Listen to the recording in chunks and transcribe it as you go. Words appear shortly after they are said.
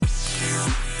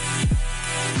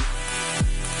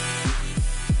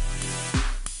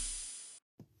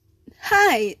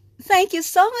right. Thank you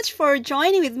so much for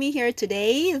joining with me here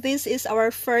today. This is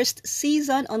our first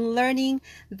season on learning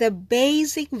the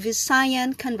basic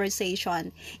Visayan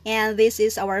conversation. And this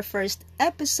is our first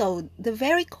episode, the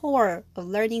very core of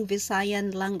learning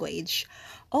Visayan language.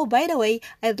 Oh, by the way,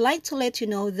 I'd like to let you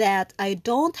know that I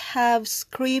don't have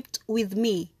script with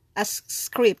me. A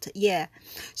script, yeah.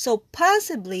 So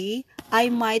possibly I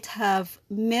might have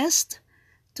missed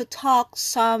to talk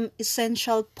some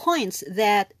essential points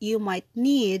that you might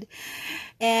need.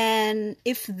 And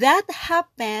if that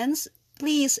happens,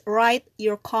 please write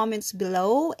your comments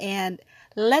below and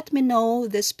let me know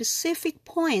the specific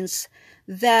points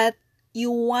that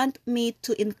you want me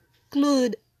to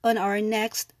include on our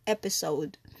next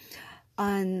episode.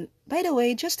 And by the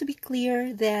way, just to be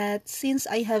clear that since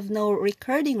I have no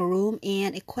recording room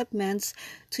and equipment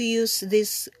to use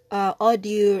this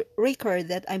audio record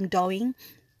that I'm doing,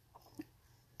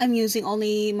 I'm using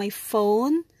only my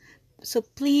phone, so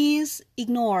please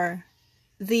ignore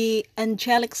the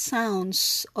angelic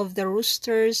sounds of the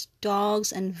roosters,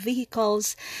 dogs, and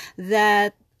vehicles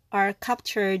that are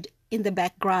captured in the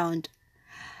background.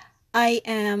 I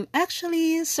am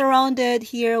actually surrounded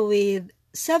here with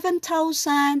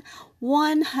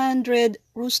 7,100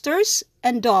 roosters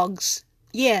and dogs.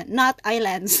 Yeah, not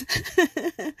islands.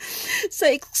 So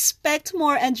expect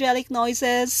more angelic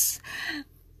noises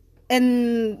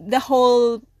in the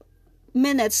whole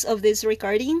minutes of this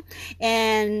recording.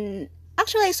 And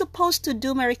actually I supposed to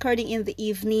do my recording in the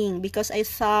evening because I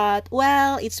thought,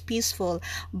 well, it's peaceful.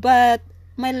 But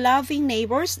my loving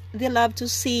neighbors, they love to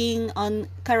sing on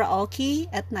karaoke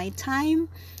at nighttime.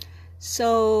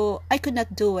 So I could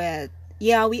not do it.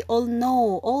 Yeah, we all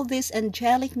know all these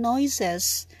angelic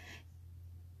noises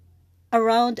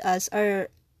around us are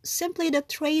simply the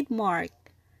trademark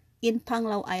in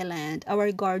Panglao Island,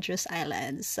 our gorgeous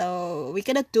island. So we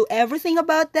cannot do everything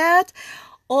about that.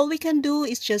 All we can do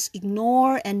is just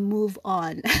ignore and move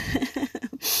on.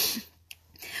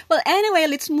 Well, anyway,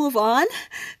 let's move on.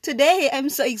 Today, I'm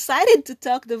so excited to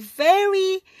talk the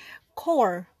very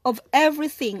core of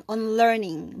everything on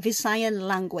learning Visayan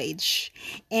language.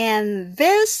 And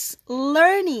this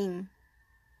learning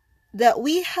that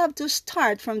we have to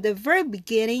start from the very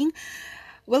beginning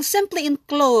will simply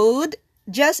include,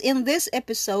 just in this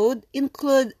episode,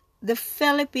 include the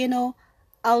Filipino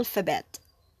alphabet.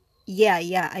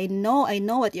 Yeah, I know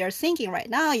what you're thinking right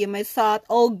now. You might thought,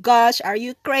 oh gosh, are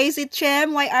you crazy,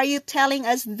 Chem? Why are you telling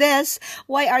us this?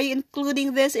 Why are you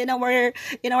including this in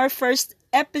our first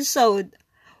episode?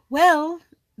 Well,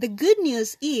 the good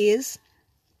news is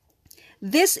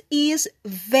this is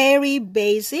very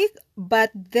basic,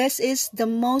 but this is the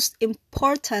most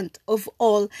important of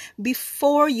all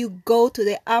before you go to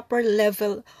the upper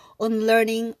level on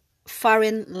learning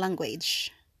foreign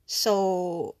language.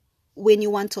 So when you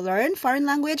want to learn foreign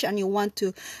language and you want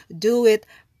to do it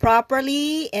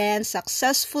properly and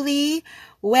successfully,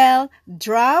 well,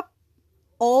 drop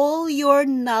all your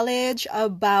knowledge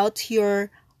about your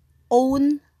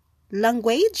own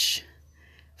language.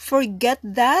 Forget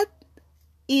that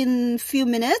in few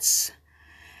minutes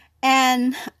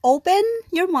and open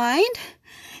your mind.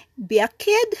 Be a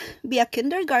kid, be a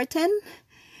kindergarten,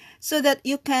 so that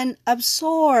you can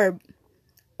absorb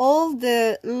all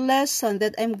the lesson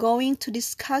that I'm going to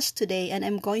discuss today and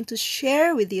I'm going to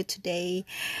share with you today.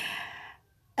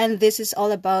 And this is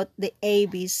all about the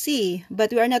ABC.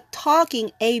 But we are not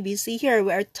talking ABC here.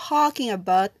 We are talking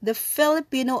about the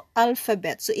Filipino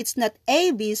alphabet. So it's not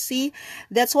ABC.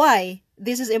 That's why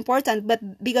this is important.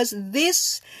 But because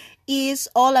this is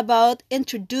all about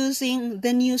introducing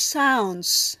the new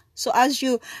sounds. So as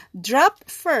you drop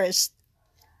first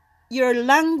your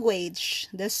language,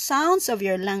 the sounds of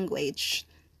your language,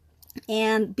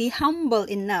 and be humble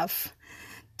enough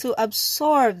to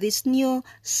absorb these new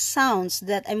sounds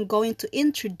that I'm going to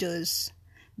introduce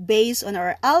based on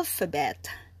our alphabet.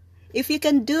 If you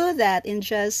can do that in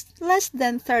just less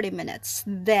than 30 minutes,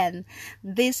 then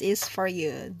this is for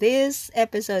you. This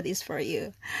episode is for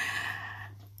you.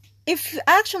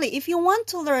 If you want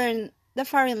to learn the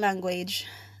foreign language,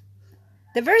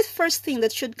 the very first thing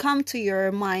that should come to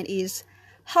your mind is,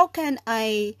 how can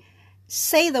I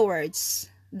say the words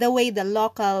the way the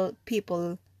local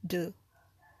people do?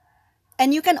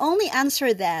 And you can only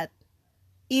answer that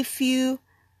if you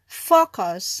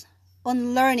focus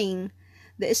on learning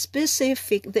the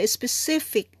specific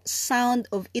sound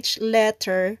of each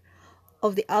letter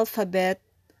of the alphabet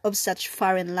of such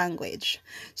foreign language.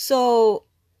 So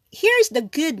here's the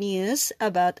good news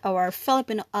about our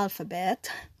Filipino alphabet.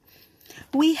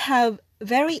 We have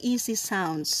very easy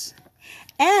sounds,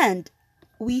 and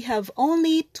we have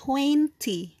only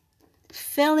 20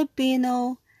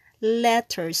 Filipino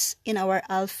letters in our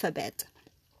alphabet.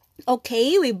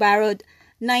 Okay, we borrowed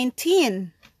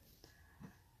 19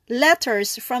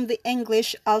 letters from the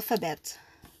English alphabet.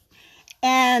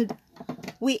 And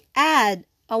we add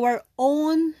our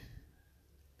own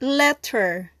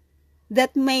letter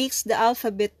that makes the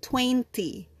alphabet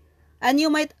 20. And you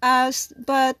might ask,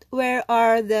 but where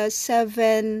are the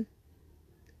 7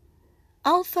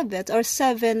 alphabet or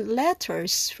 7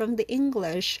 letters from the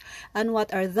English? And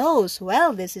what are those?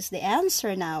 Well, this is the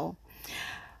answer now.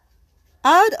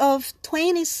 Out of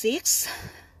 26,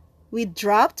 we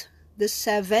dropped the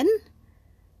 7,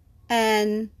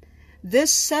 and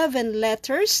these 7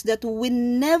 letters that we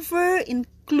never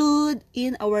include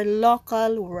in our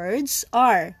local words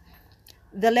are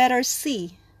the letter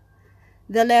C,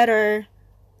 the letter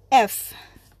F,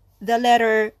 the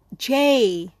letter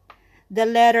J, the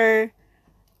letter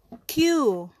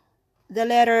Q, the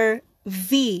letter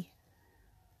V,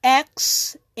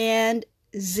 X, and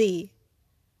Z.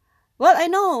 Well, I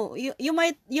know you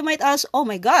might ask, oh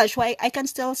my gosh, why I can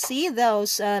still see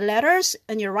those letters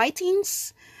in your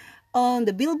writings, on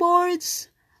the billboards,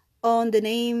 on the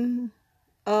name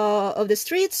of the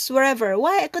streets, wherever.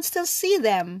 Why I could still see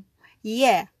them?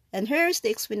 Yeah, and here's the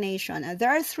explanation.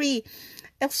 There are 3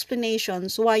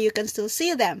 explanations why you can still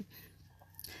see them.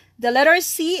 The letters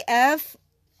C, F,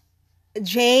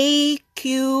 J,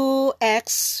 Q,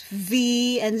 X,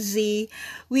 V, and Z,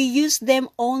 we use them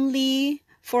only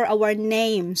for our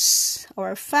names,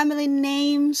 our family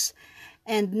names,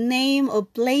 and name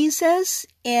of places,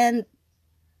 and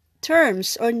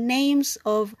terms or names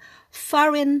of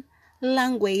foreign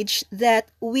language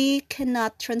that we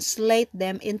cannot translate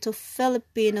them into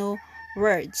Filipino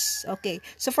words. Okay,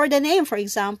 so for the name, for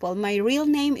example, my real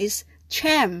name is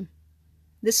Chem.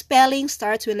 The spelling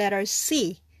starts with letter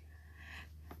C.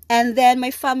 And then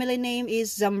my family name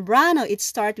is Zambrano. It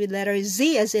starts with letter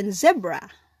Z as in zebra.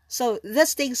 So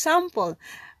that's the example.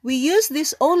 We use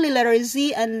this only letter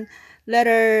Z and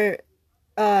letter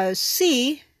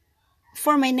C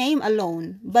for my name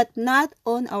alone, but not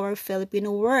on our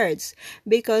Filipino words,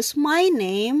 because my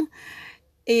name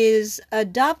is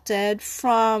adopted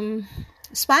from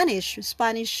Spanish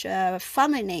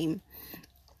family name.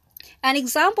 An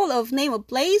example of name of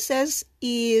places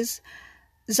is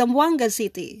Zamboanga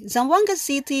City. Zamboanga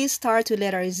City starts with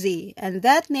letter Z, and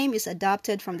that name is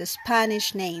adopted from the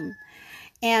Spanish name.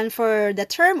 And for the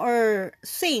term or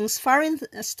things, foreign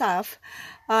stuff,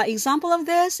 example of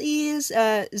this is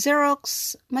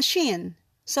Xerox machine.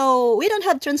 So we don't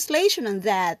have translation on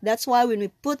that. That's why when we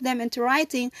put them into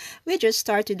writing, we just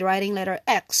started writing letter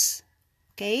X.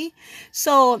 Okay?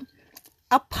 So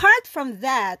apart from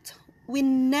that, we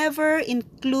never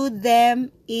include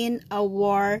them in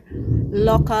our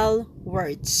local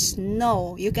words.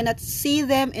 No, you cannot see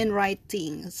them in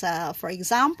writing. So, for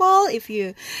example, if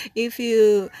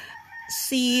you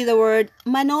see the word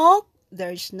manok,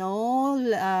 there's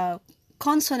no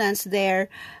consonants there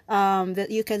that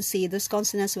you can see. Those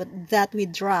consonants that we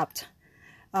dropped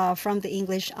from the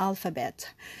English alphabet.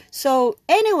 So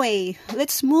anyway,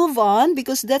 let's move on,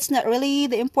 because that's not really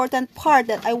the important part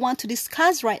that I want to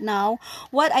discuss right now.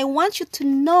 What I want you to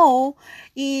know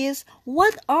is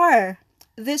what are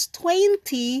these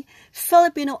 20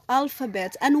 Filipino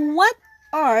alphabets and what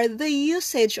are the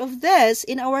usage of this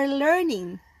in our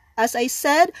learning. As I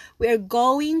said, we are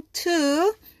going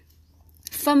to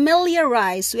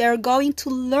familiarize, we are going to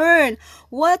learn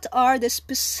what are the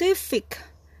specific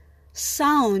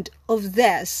sound of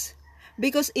this,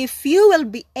 because if you will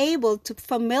be able to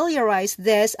familiarize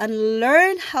this and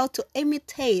learn how to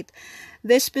imitate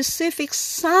the specific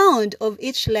sound of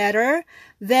each letter,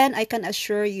 then I can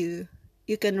assure you,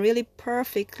 you can really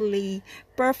perfectly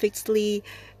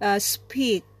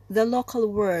speak the local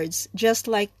words just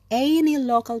like any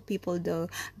local people do.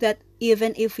 That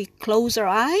even if we close our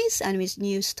eyes and when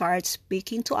you start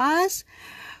speaking to us,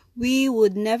 we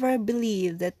would never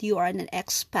believe that you are an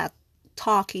expat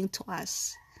talking to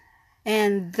us.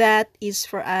 And that is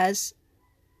for us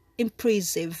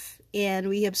impressive. And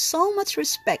we have so much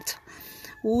respect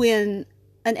when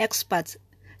an expat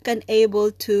can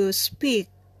able to speak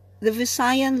the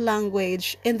Visayan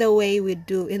language in the way we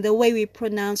do, in the way we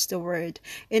pronounce the word,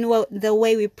 in the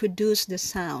way we produce the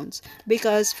sounds.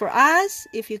 Because for us,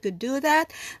 if you could do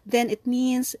that, then it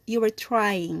means you were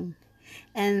trying.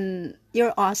 And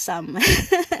you're awesome.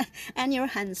 And you're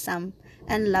handsome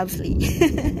and lovely.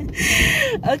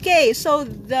 Okay, so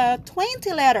the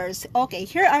 20 letters. Okay,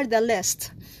 here are the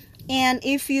list. And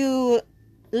if you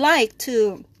like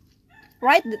to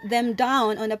write them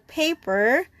down on a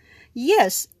paper,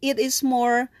 yes, it is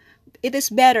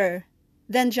better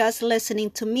than just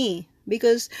listening to me,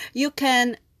 because you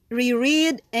can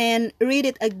reread and read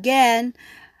it again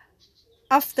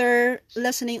after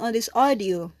listening on this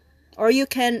audio, or you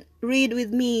can read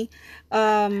with me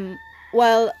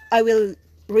while I will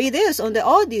read this on the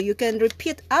audio. You can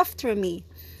repeat after me.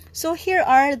 So here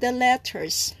are the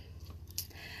letters.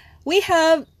 We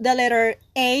have the letter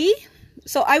A.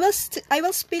 So I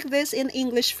will speak this in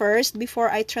English first before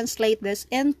I translate this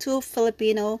into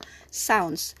Filipino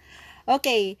sounds.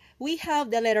 Okay, we have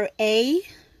the letter A,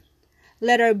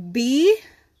 letter B,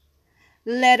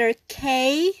 letter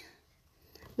K,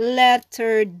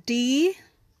 letter D,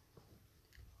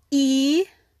 E,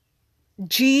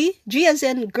 G as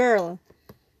in girl,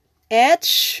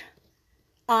 H,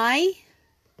 I,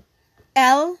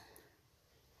 L,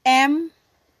 M,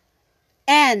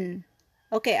 N.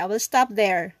 Okay, I will stop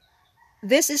there.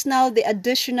 This is now the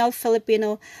additional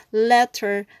Filipino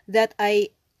letter that I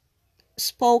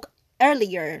spoke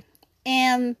earlier.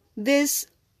 And this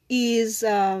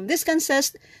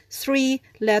consists 3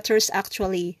 letters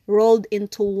actually rolled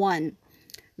into one.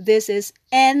 This is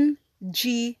N,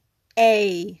 G,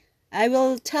 A. I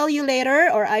will tell you later,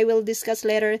 or I will discuss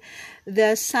later,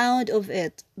 the sound of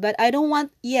it. But I don't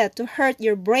want yet to hurt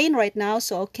your brain right now,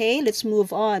 so okay, let's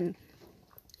move on.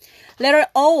 Letter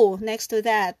O next to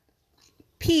that.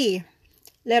 P.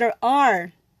 Letter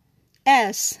R.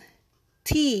 S.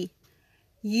 T.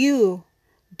 U.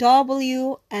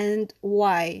 W. And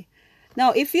Y.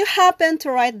 Now, if you happen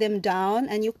to write them down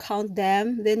and you count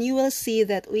them, then you will see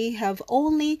that we have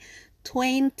only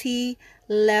 20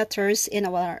 letters in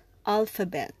our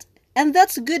alphabet. And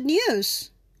that's good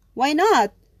news. Why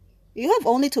not? You have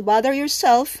only to bother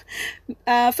yourself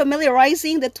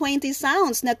familiarizing the 20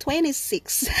 sounds, not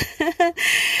 26.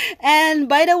 And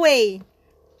by the way,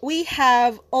 we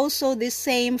have also the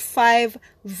same 5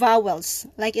 vowels,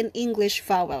 like in English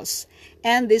vowels.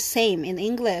 And the same in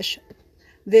English.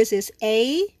 This is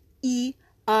A, E,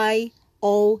 I,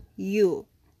 O, U.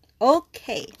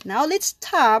 Okay, now let's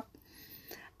stop.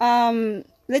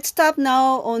 Let's stop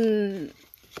now on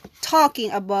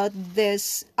talking about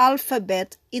this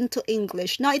alphabet into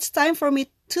English. Now it's time for me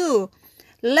to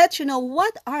let you know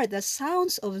what are the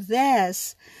sounds of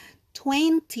this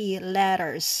 20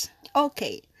 letters.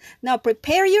 Okay, now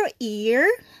prepare your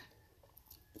ears,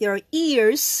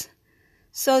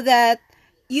 so that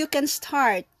you can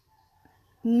start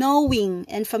knowing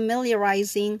and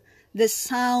familiarizing the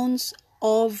sounds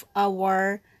of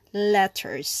our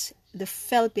letters, the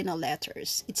Filipino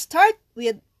letters. It starts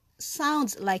with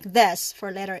sounds like this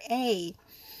for letter A.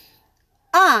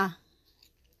 A,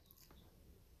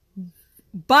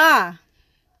 ba,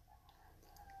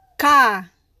 ka,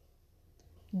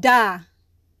 da,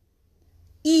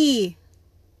 I,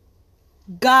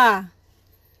 ga,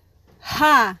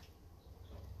 ha,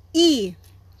 I,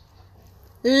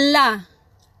 la,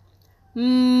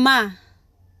 ma,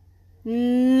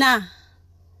 na.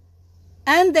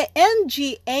 And the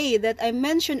NGA that I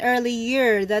mentioned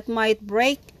earlier that might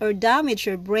break or damage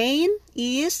your brain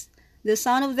is, the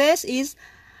sound of this is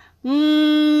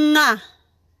nga,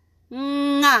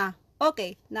 nga.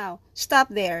 Okay, now stop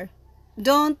there.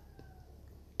 Don't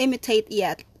imitate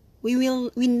yet. We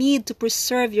need to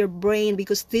preserve your brain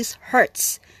because this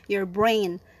hurts your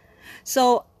brain.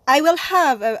 So I will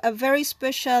have a very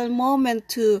special moment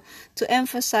to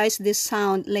emphasize this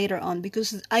sound later on,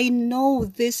 because I know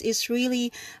this is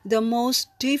really the most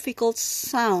difficult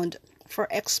sound for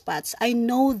expats. I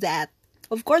know that.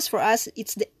 Of course, for us,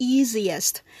 it's the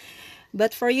easiest.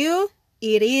 But for you,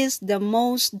 it is the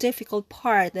most difficult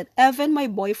part. That even my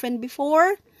boyfriend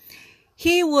before,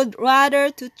 he would rather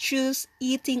to choose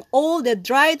eating all the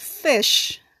dried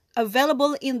fish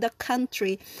available in the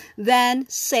country than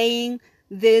saying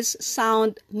this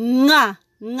sound nga,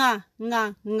 nga,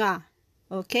 nga, nga.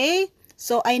 Okay?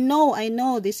 So I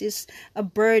know this is a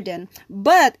burden.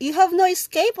 But you have no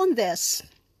escape on this.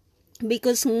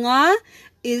 Because nga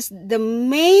is the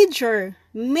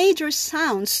major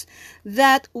sounds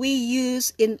that we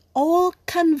use in all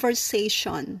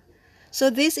conversation. So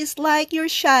this is like your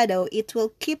shadow. It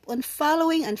will keep on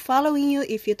following and following you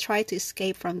if you try to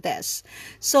escape from this.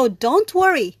 So don't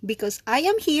worry, because I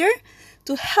am here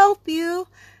to help you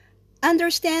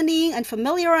understanding and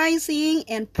familiarizing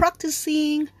and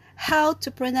practicing how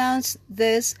to pronounce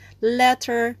this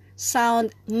letter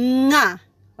sound nga.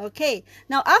 Okay,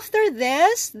 now after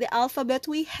this, the alphabet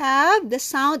we have, the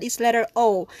sound is letter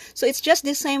O. So it's just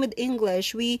the same with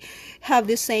English. We have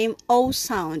the same O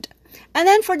sound. And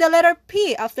then for the letter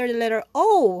P, after the letter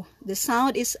O, the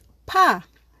sound is pa.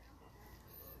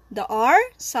 The R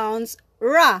sounds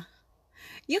ra.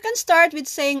 You can start with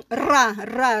saying ra,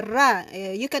 ra, ra.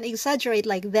 You can exaggerate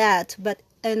like that, but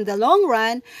in the long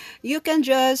run, you can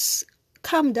just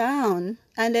calm down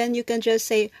and then you can just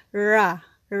say ra,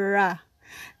 ra.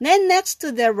 Then next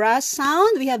to the ra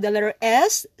sound, we have the letter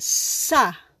S,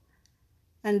 sa.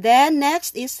 And then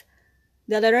next is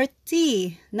the letter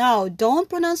T. Now, don't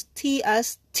pronounce T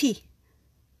as T.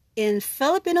 In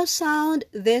Filipino sound,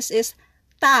 this is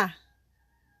ta,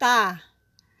 ta.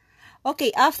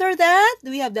 Okay, after that,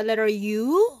 we have the letter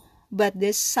U, but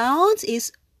this sound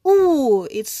is oo.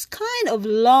 It's kind of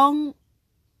long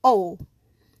O.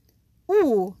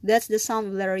 Ooh, that's the sound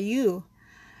of letter U.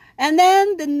 And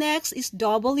then the next is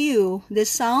W. The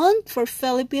sound for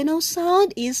Filipino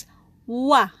sound is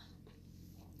wa.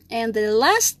 And the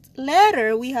last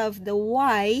letter, we have the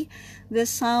Y. The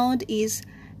sound is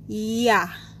ya.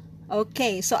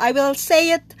 Okay, so I will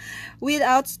say it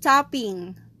without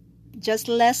stopping. Just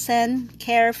listen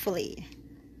carefully.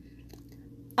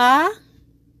 A,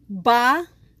 ba,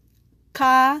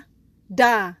 ka,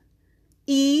 da.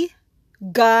 I,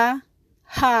 ga,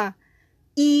 ha.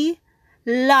 I,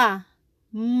 la,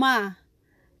 ma,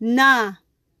 na,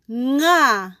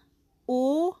 nga,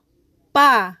 u,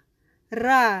 pa,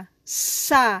 ra,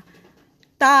 sa,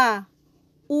 ta,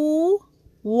 u,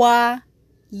 wa,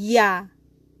 ya.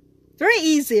 Very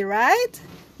easy, right?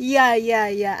 Yeah,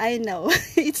 I know.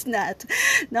 It's not.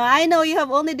 Now, I know you have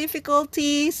only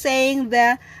difficulty saying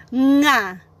the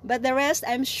nga, but the rest,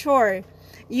 I'm sure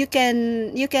you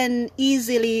can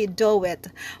easily do it.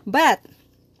 But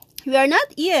we are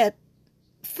not yet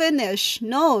finished.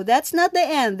 No, that's not the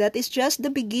end. That is just the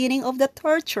beginning of the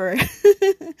torture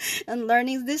and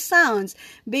learning these sounds.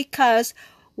 Because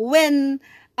when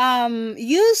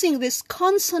using these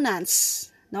consonants,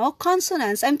 no,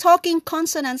 consonants. I'm talking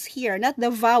consonants here, not the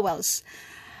vowels.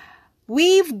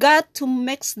 We've got to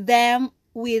mix them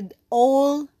with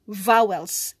all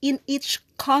vowels in each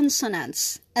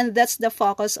consonants. And that's the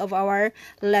focus of our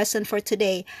lesson for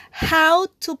today. How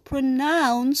to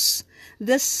pronounce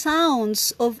the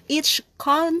sounds of each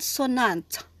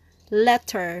consonant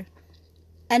letter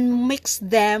and mix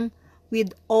them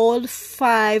with all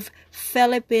 5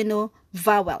 Filipino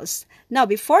vowels. Now,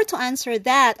 before to answer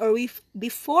that, or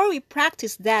before we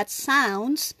practice that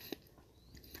sounds,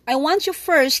 I want you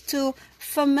first to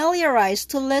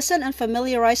listen and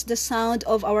familiarize the sound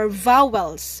of our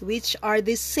vowels, which are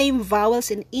the same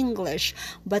vowels in English,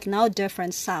 but now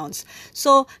different sounds.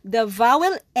 So, the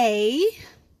vowel A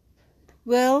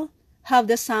will have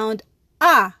the sound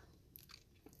A.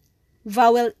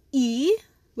 Vowel E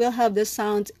will have the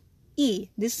sound E,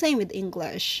 the same with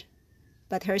English.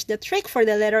 But here's the trick for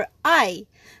the letter I.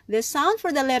 The sound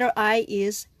for the letter I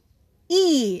is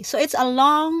E. So it's a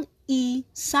long E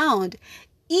sound.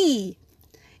 E.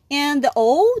 And the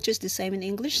O, just the same in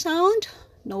English sound.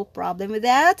 No problem with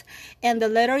that. And the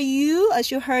letter U,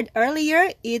 as you heard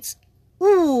earlier, it's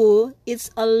oo.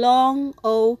 It's a long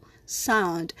O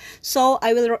sound. So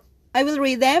I will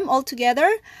read them all together.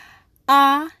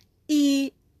 A,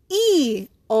 E, E,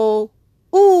 O,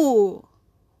 oo.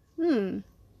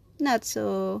 Not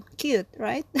so cute,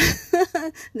 right?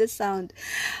 The sound.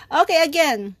 Okay,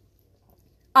 again.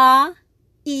 A,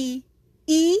 E,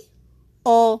 E,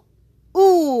 O,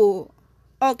 oo.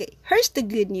 Okay, here's the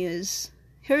good news.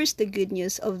 Here's the good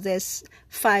news of these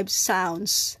 5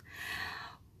 sounds.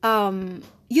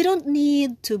 You don't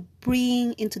need to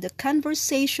bring into the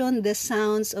conversation the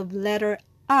sounds of letter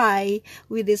I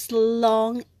with this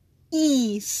long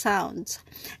E sound.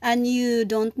 And you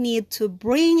don't need to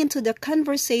bring into the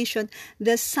conversation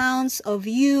the sounds of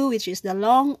U, which is the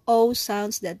long O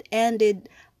sounds that ended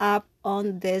up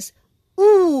on this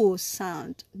oo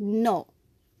sound. No,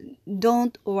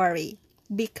 don't worry.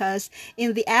 Because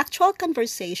in the actual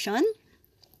conversation,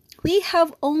 we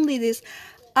have only this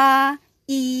A,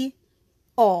 E,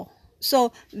 O.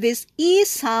 So this E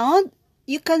sound,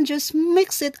 you can just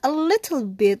mix it a little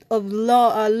bit of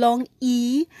long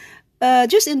E,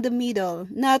 just in the middle,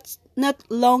 not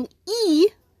long E,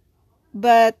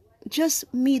 but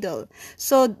just middle.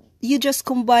 So you just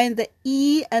combine the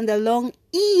E and the long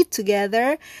E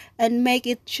together and make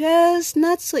it just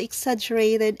not so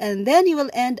exaggerated, and then you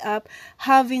will end up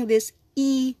having this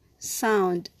E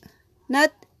sound,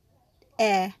 not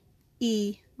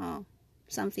E,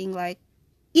 something like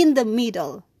in the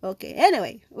middle. Okay,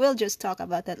 anyway, we'll just talk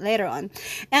about that later on.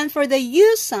 And for the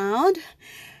U sound,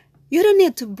 you don't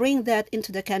need to bring that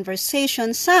into the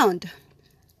conversation sound.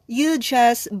 You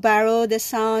just borrow the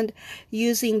sound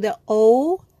using the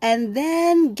O and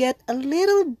then get a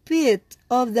little bit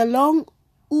of the long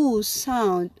oo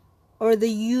sound or the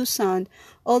U sound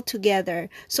all together.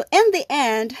 So in the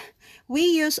end, we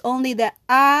use only the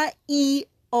A, E,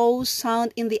 O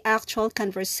sound in the actual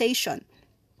conversation.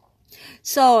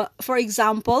 So, for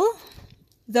example,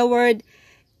 the word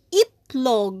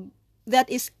itlog, that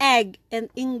is egg in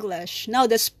English. Now,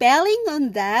 the spelling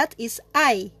on that is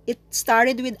I. It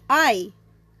started with I.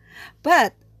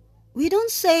 But we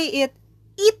don't say it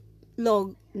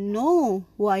itlog. No,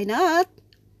 why not?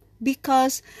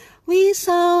 Because we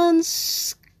sound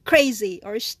crazy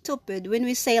or stupid when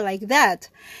we say like that.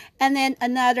 And then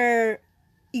another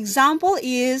example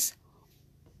is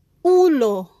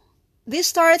ulo. This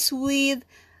starts with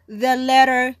the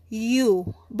letter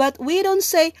U, but we don't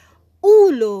say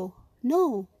ulo.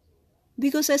 No,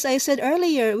 because as I said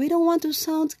earlier, we don't want to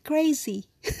sound crazy.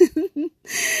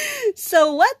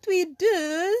 So what we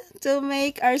do to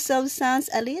make ourselves sound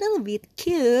a little bit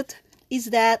cute is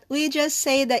that we just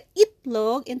say the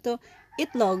itlog into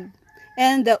itlog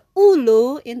and the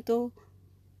ulo into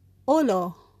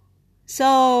olo.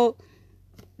 So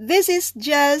this is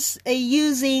just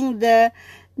using the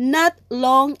not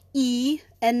long E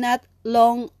and not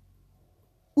long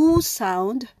U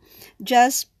sound.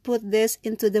 Just put this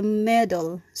into the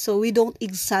middle so we don't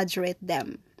exaggerate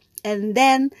them. And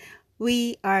then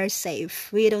we are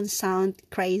safe. We don't sound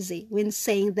crazy when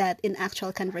saying that in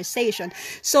actual conversation.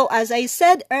 So as I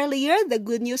said earlier, the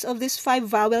good news of these 5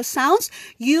 vowel sounds,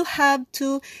 you have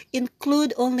to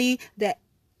include only the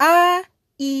A,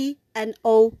 E, and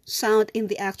O sound in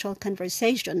the actual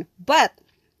conversation. But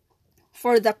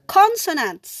for the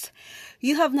consonants,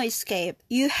 you have no escape.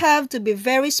 You have to be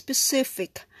very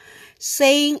specific,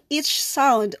 saying each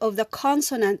sound of the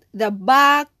consonant, the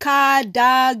ba, ka,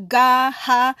 da, ga,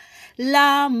 ha,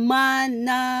 la, ma,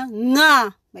 na,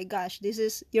 nga. My gosh, this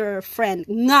is your friend.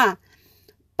 Nga.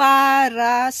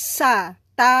 Para, sa,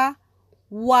 ta,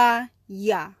 wa,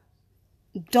 ya.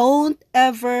 Don't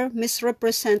ever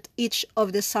misrepresent each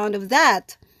of the sound of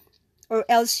that, or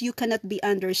else you cannot be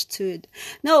understood.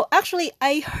 No, actually,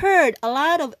 I heard a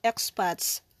lot of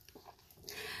expats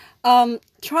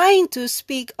trying to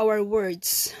speak our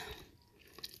words.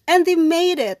 And they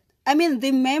made it. I mean,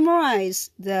 they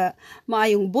memorized the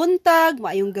maayong buntag,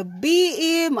 maayong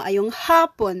gabi, maayong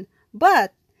hapon.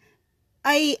 But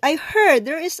I heard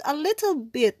there is a little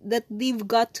bit that they've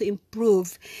got to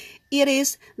improve. It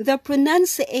is the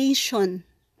pronunciation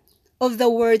of the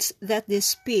words that they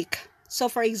speak. So,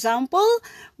 for example,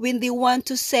 when they want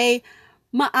to say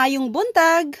maayong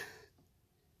buntag,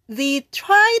 they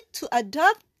try to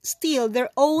adopt still their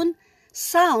own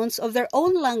sounds of their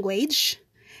own language,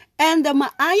 and the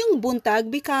maayong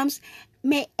buntag becomes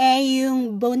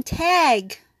maayong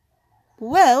buntag.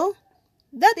 Well,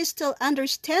 that is still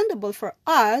understandable for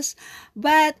us,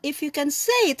 but if you can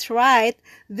say it right,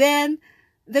 then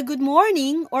the good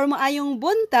morning or maayong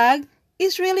buntag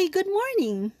is really good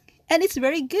morning. And it's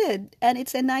very good. And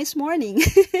it's a nice morning.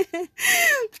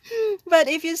 But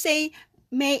if you say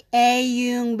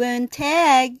maayong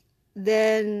buntag,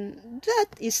 then that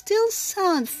is still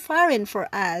sound foreign for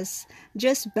us.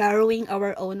 Just borrowing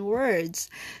our own words.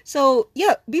 So,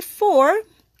 yeah, before,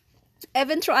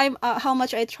 even how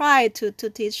much I tried to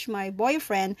teach my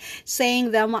boyfriend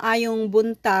saying the maayong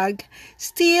buntag,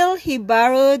 still he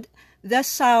borrowed the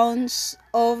sounds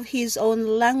of his own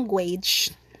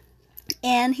language.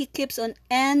 And he keeps on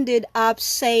ended up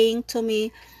saying to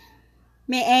me,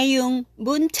 maayong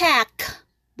buntak.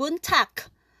 Buntak.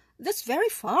 That's very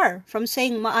far from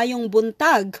saying maayong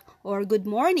buntag or good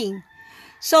morning.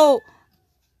 So,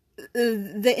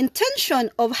 the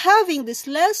intention of having this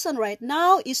lesson right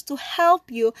now is to help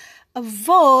you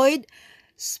avoid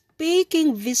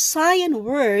speaking Visayan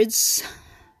words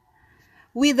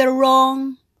with the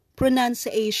wrong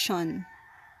pronunciation.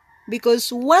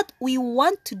 Because what we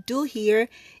want to do here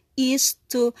is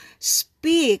to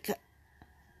speak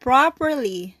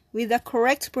properly with the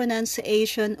correct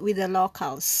pronunciation with the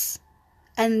locals.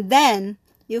 And then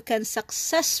you can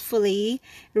successfully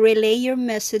relay your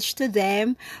message to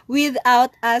them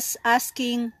without us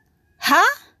asking, ha?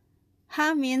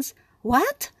 Ha means,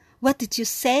 what? What did you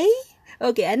say?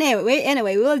 Okay,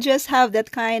 anyway, we'll just have that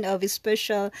kind of a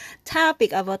special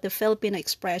topic about the Filipino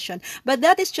expression. But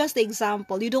that is just the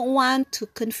example. You don't want to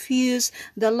confuse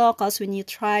the locals when you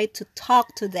try to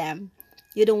talk to them.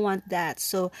 You don't want that.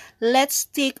 So let's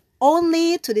stick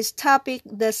only to this topic,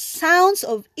 the sounds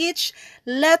of each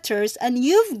letters, and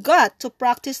you've got to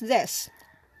practice this.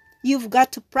 You've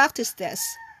got to practice this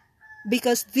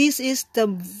because this is the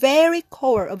very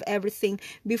core of everything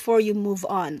before you move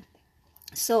on.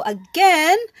 So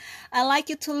again, I'd like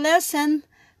you to listen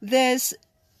these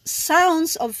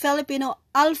sounds of Filipino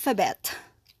alphabet.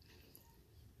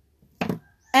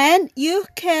 And you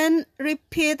can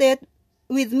repeat it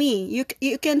with me.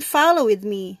 You can follow with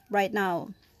me right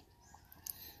now.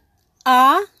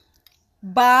 A,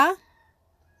 ba,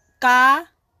 ka.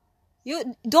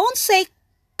 You don't say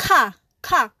ka,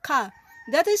 ka, ka.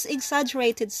 That is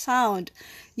exaggerated sound.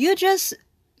 You just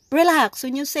relax.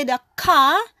 When you say the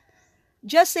ka,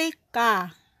 just say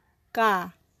ka,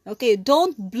 ka. Okay,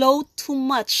 don't blow too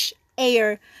much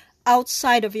air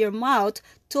outside of your mouth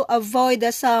to avoid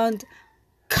the sound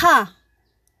ka.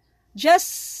 Just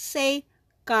say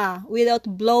ka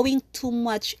without blowing too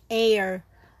much air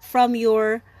from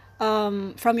your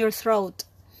throat.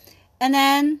 And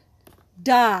then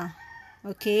da.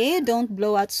 Okay, don't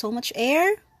blow out so much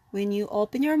air when you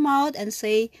open your mouth and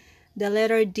say the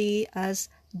letter D as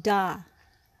da.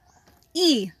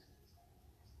 E.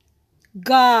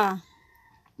 Ga.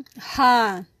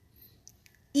 Ha.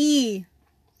 I.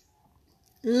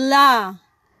 La.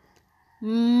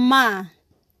 Ma.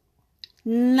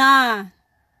 Na.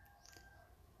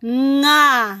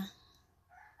 Nga.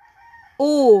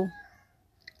 U.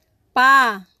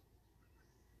 Pa.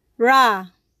 Ra.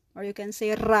 Or you can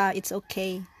say ra, it's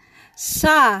okay.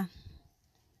 Sa.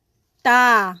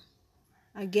 Ta.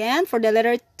 Again, for the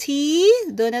letter T,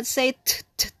 do not say t,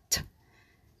 t, t.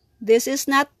 This is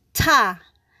not ta.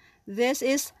 This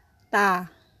is ta.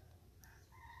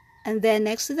 And then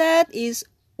next to that is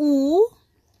u,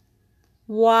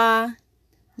 wa,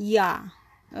 ya.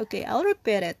 Okay, I'll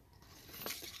repeat it.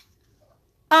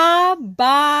 A,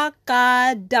 ba,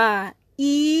 ka, da,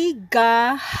 I,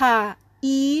 ga, ha,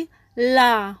 I,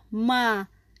 la, ma,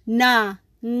 na,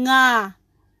 nga,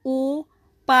 u,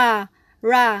 pa,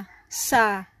 ra,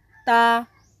 sa, ta,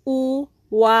 u,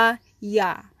 wa,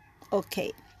 ya.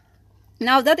 Okay.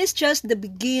 Now that is just the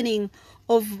beginning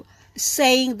of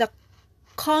saying the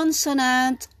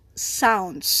consonant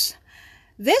sounds.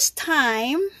 This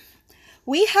time,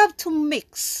 we have to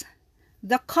mix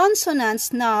the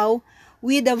consonants now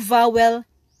with the vowel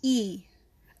E.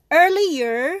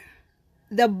 Earlier,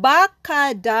 the ba,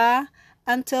 ka, da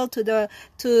until to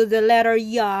the letter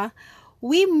ya,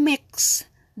 we mix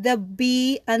the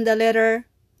B and the letter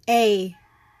A.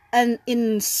 And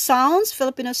in sounds,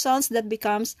 Filipino sounds, that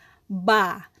becomes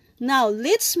ba. Now,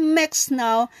 let's mix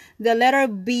now the letter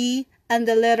B and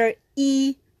the letter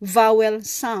E vowel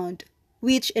sound,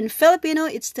 which in Filipino,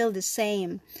 it's still the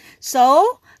same.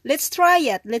 So, let's try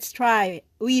it. Let's try.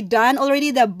 We done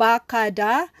already the ba, ka,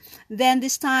 da. Then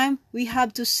this time, we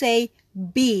have to say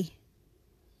B.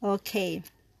 Okay.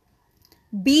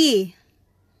 B,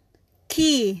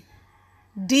 ki,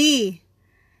 di,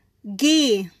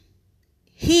 gi,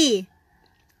 hi,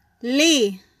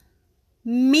 li,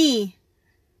 mi,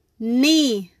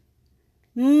 ni,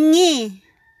 ngi,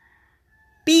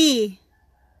 pi,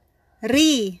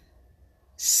 ri,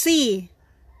 si,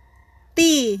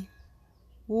 ti,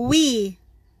 wi,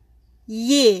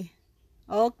 ye.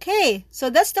 Okay, so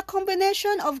that's the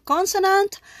combination of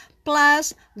consonant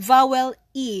plus vowel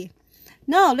E.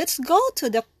 Now, let's go to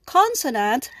the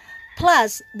consonant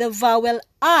plus the vowel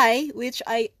I, which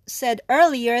I said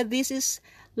earlier, this is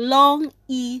long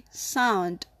E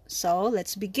sound. So,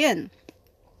 let's begin.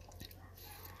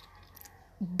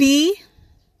 B,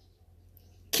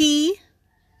 ki,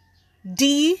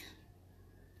 di,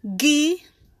 gi,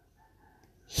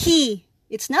 hi.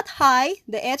 It's not high.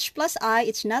 The H plus I,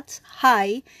 it's not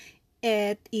high.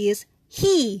 It is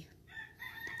he.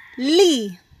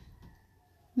 Li,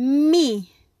 mi,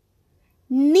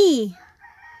 ni,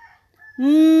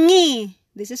 ngi.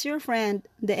 This is your friend,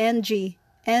 the NG.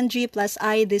 NG plus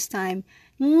I this time.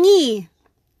 Ngi,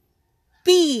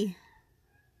 pi,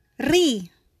 ri,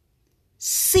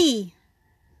 si,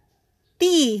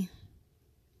 ti,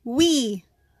 wi,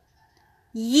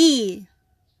 yi.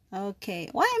 Okay,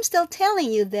 why I'm still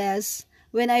telling you this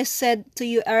when I said to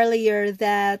you earlier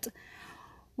that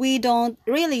we don't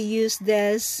really use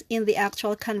this in the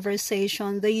actual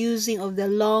conversation, the using of the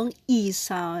long E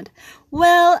sound.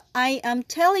 Well, I am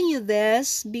telling you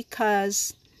this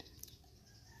because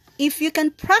if you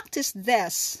can practice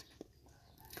this,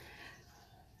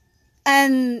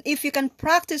 and if you can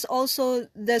practice also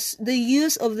the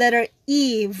use of letter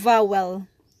E vowel,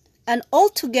 and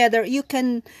altogether you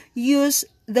can use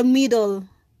the middle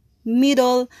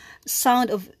sound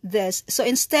of this. So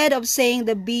instead of saying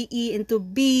the BE into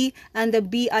B and the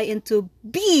BI into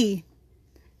B,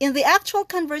 in the actual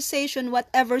conversation,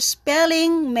 whatever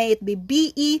spelling, may it be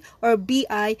BE or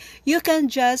BI, you can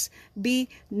just be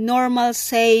normal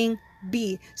saying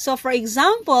B. So for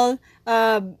example,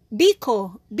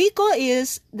 biko. Biko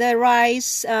is the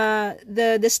rice,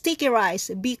 the sticky rice,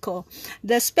 biko.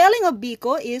 The spelling of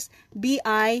biko is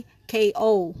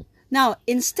B-I-K-O. Now,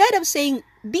 instead of saying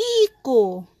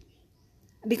biko,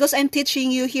 because I'm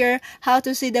teaching you here how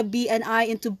to say the B and I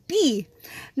into B.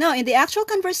 Now, in the actual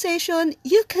conversation,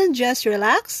 you can just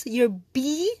relax your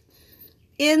B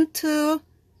into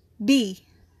B,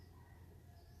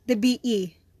 the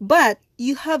BE. But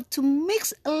you have to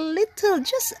mix a little,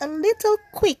 just a little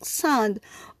quick sound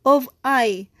of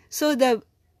I. So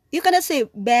you cannot say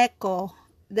beko.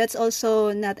 That's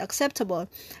also not acceptable.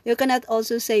 You cannot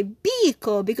also say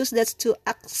biko because that's too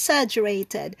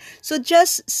exaggerated. So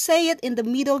just say it in the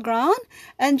middle ground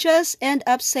and just end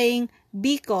up saying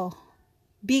biko.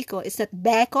 Biko. It's not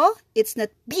beko, it's not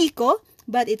biko,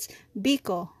 but it's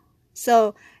biko.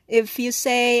 So if you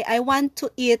say, I want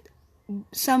to eat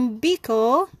some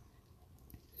biko,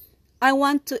 I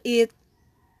want to eat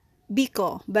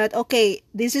biko. But okay,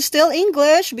 this is still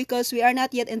English because we are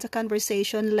not yet into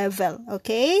conversation level.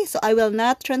 Okay, so I will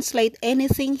not translate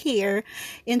anything here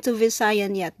into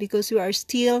Visayan yet because we are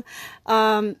still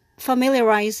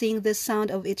familiarizing the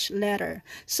sound of each letter.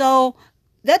 So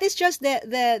that is just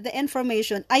the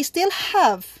information. I still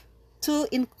have to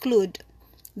include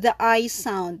the I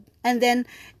sound, and then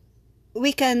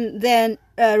we can then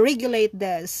regulate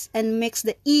this and mix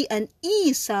the E and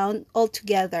E sound all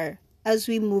together as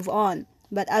we move on.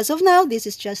 But as of now, this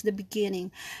is just the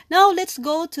beginning. Now let's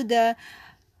go to the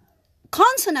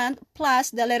consonant plus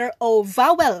the letter O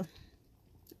vowel.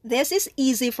 This is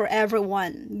easy for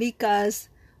everyone because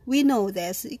we know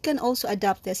this. You can also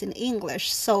adapt this in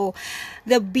English. So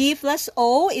the B plus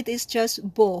O, it is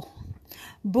just bo.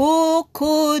 Bu,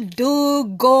 ku, du,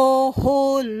 go,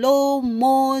 ho, lo,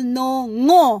 mo, no,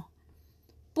 ngo.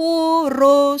 Pu,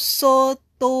 ro, so,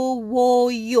 to, wo,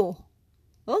 yo.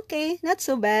 Okay, not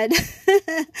so bad.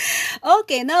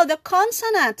 Okay, now the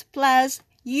consonant plus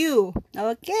U.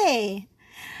 Okay.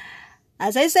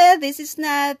 As I said, this is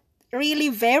not really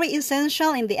very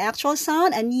essential in the actual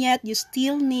sound, and yet you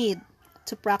still need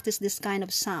to practice this kind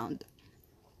of sound.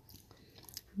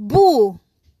 Bu,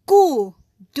 ku,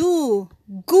 du,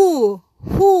 gu,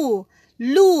 hu,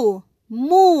 lu,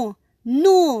 mu,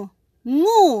 nu,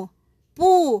 ngu,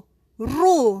 pu,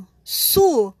 ru,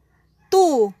 su,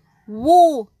 tu,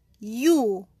 wo,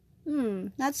 you.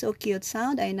 Not so cute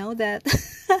sound, I know that.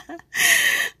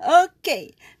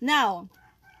 Okay, now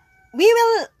we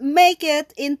will make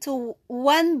it into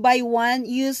one by one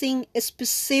using a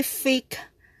specific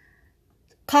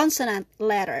consonant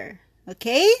letter.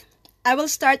 Okay, I will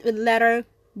start with letter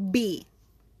B.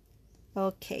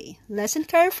 Okay, listen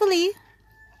carefully.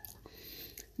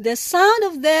 The sound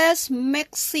of this,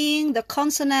 mixing the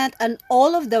consonant and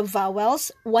all of the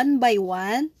vowels one by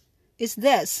one, is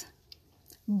this.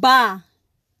 Ba,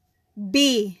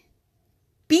 bi,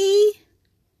 bi,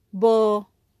 bo,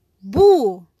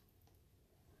 bu.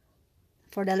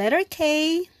 For the letter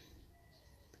K,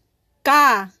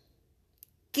 ka,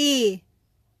 ki,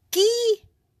 ki,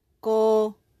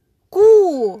 ko,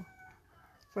 ku.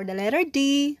 For the letter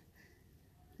D,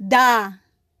 da,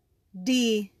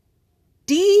 di,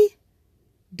 di,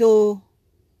 do,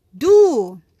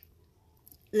 do.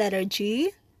 Letter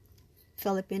G,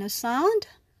 Filipino sound.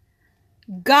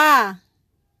 Ga,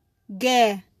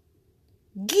 ge,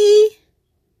 gi,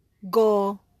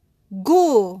 go,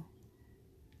 gu.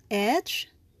 H,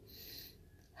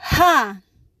 ha,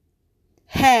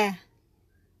 he,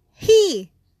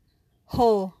 he,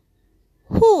 ho,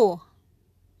 hu.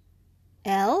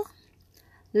 L,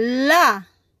 la,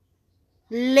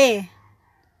 le,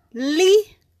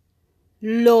 li,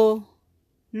 lo,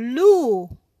 lu.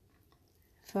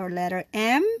 For letter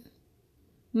M,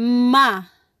 ma,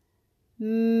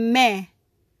 me,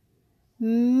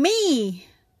 mi,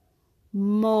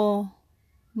 mo,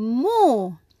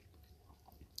 mu.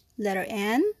 Letter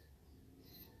N,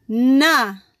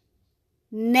 na,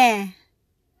 ne,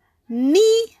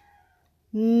 ni,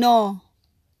 no,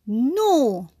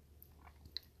 nu.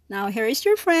 Now here is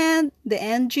your friend, the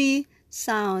NG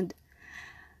sound.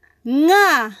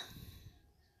 Nga,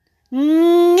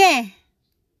 nge,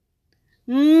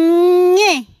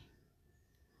 nge,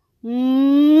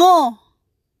 ngo,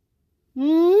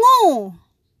 ngo.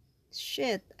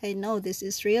 Shit, I know this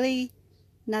is really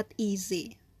not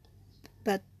easy.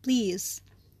 But please,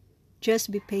 just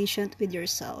be patient with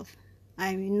yourself.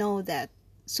 I know that.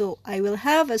 So I will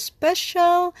have a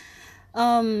special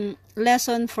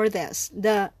lesson for this.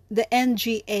 The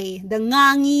NGA, the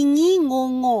ngangingi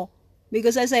ngongo.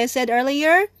 Because as I said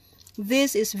earlier,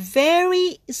 this is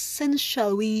very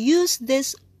essential. We use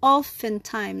this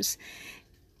oftentimes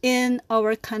in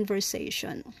our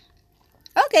conversation.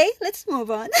 Okay, let's move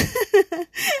on.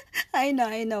 I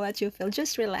know what you feel.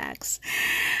 Just relax.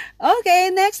 Okay,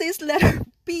 next is letter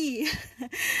P.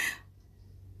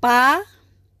 Pa,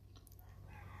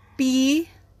 pi,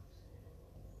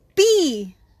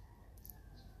 P.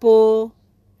 Po.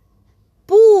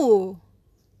 Poo.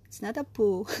 It's not a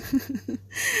poo.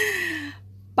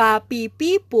 Pa, pi,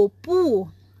 pi, po,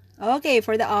 poo. Okay,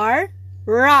 for the R.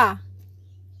 Ra.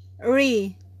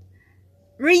 Ri.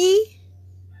 Ri.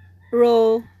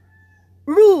 Ro.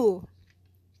 Ru.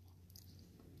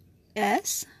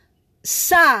 S.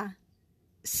 Sa.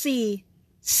 Si.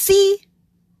 Si.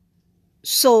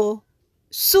 So.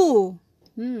 Su.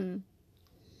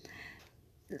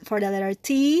 For the letter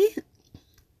T.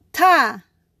 Ta.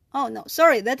 Oh, no,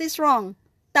 sorry, that is wrong.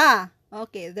 Ta.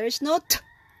 Okay, there's no t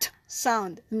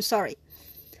sound. I'm sorry.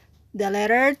 The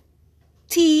letter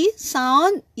T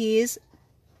sound is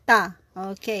ta.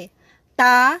 Okay.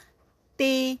 Ta,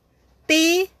 te,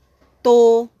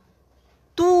 to,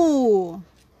 tu.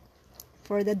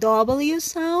 For the W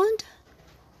sound,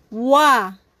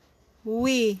 wa,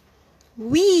 we,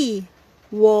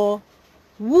 wo,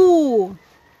 woo.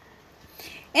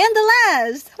 And the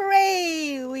last,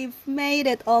 hooray, we've made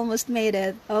it, almost made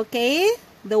it. Okay,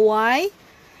 the Y,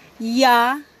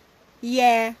 ya,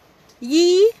 ye,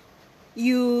 ye,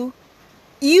 you.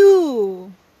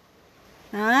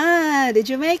 Did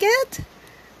you make it?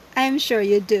 I'm sure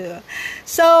you do.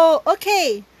 So,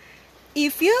 okay,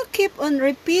 if you keep on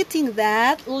repeating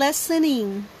that,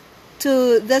 listening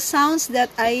to the sounds that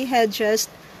I had just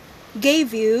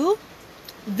gave you,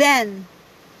 then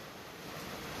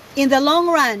in the long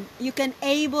run, you can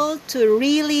able to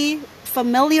really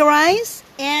familiarize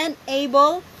and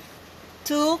able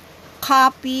to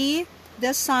copy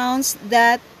the sounds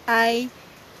that I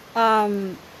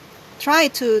try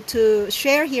to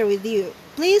share here with you.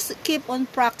 Please keep on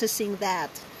practicing that,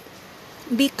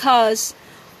 because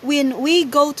when we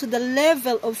go to the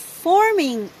level of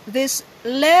forming these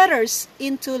letters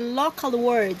into local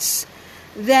words,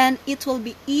 then it will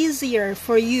be easier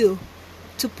for you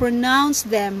to pronounce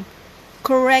them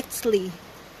correctly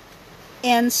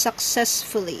and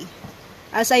successfully.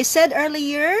 As I said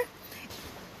earlier,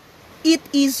 it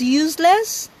is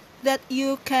useless that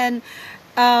you can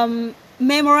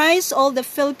memorize all the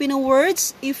Filipino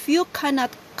words if you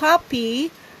cannot copy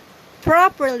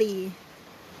properly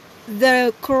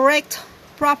the correct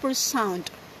proper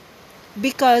sound,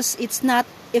 because it's not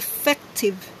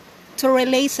effective to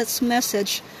relay such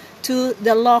message to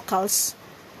the locals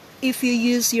if you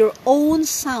use your own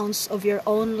sounds of your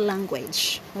own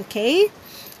language. Okay,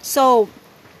 so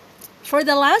for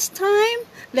the last time,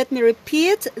 let me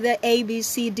repeat the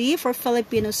ABCD for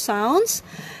Filipino sounds.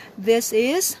 This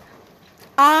is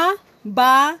a,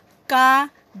 ba,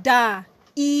 ka, da,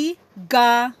 I,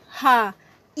 ga, ha,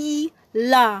 I,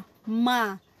 la,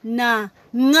 ma, na,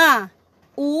 nga,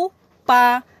 u,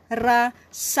 pa, ra,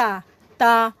 sa,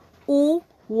 ta, u,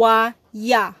 wa,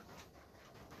 ya.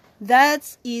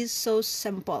 That is so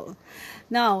simple.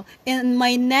 Now, in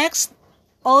my next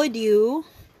audio,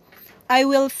 I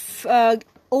will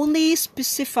only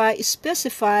specify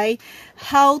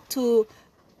how to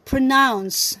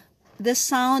pronounce the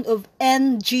sound of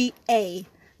NGA,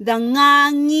 the nga,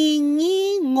 ngi,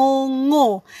 ngi, ngo,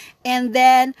 ngo. And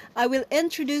then I will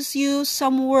introduce you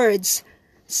some words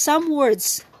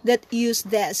that use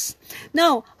this.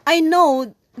 Now, I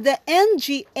know the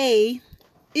NGA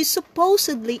is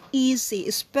supposedly easy,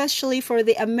 especially for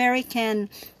the American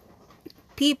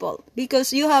people,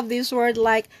 because you have this word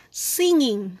like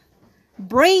singing,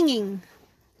 bringing,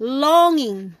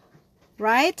 longing,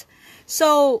 right?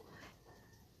 So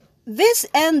this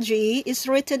NG is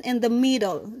written in the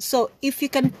middle. So if you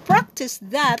can practice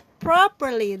that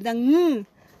properly, the ng,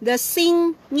 the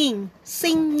singing,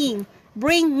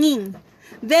 bringing,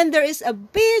 then there is a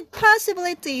big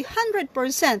possibility,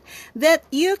 100%, that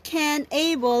you can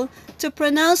able to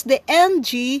pronounce the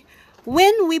NG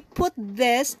when we put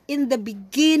this in the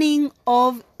beginning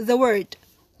of the word,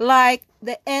 like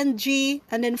the NG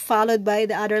and then followed by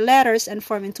the other letters and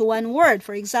form into one word.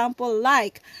 For example,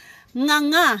 like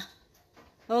nga.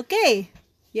 Okay,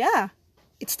 yeah,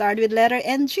 it started with letter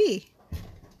NG,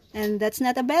 and that's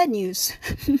not a bad news.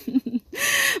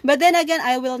 But then again,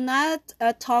 I will not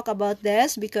talk about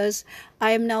this because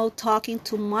I am now talking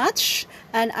too much,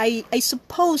 and I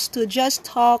supposed to just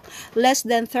talk less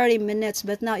than 30 minutes,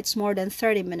 but now it's more than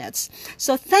 30 minutes.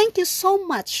 So thank you so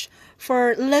much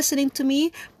for listening to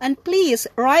me, and please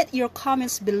write your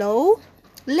comments below.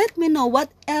 Let me know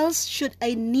what else should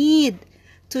I need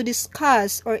to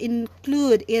discuss or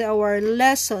include in our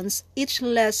lessons, each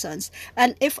lessons.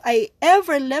 And if I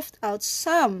ever left out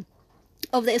some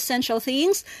of the essential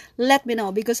things, let me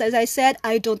know, because as I said,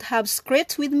 I don't have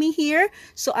script with me here,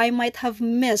 so I might have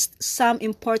missed some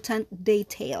important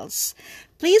details.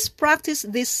 Please practice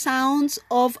these sounds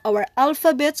of our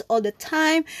alphabets all the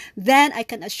time. Then I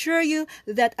can assure you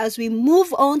that as we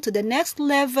move on to the next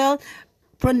level,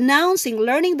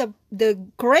 learning the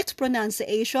correct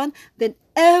pronunciation, then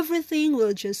everything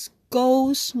will just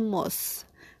go smooth,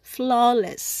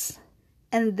 flawless.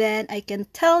 And then I can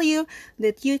tell you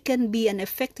that you can be an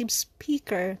effective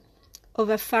speaker of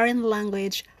a foreign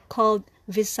language called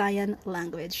Visayan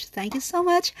language. Thank you so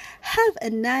much. Have a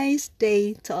nice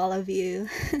day to all of you.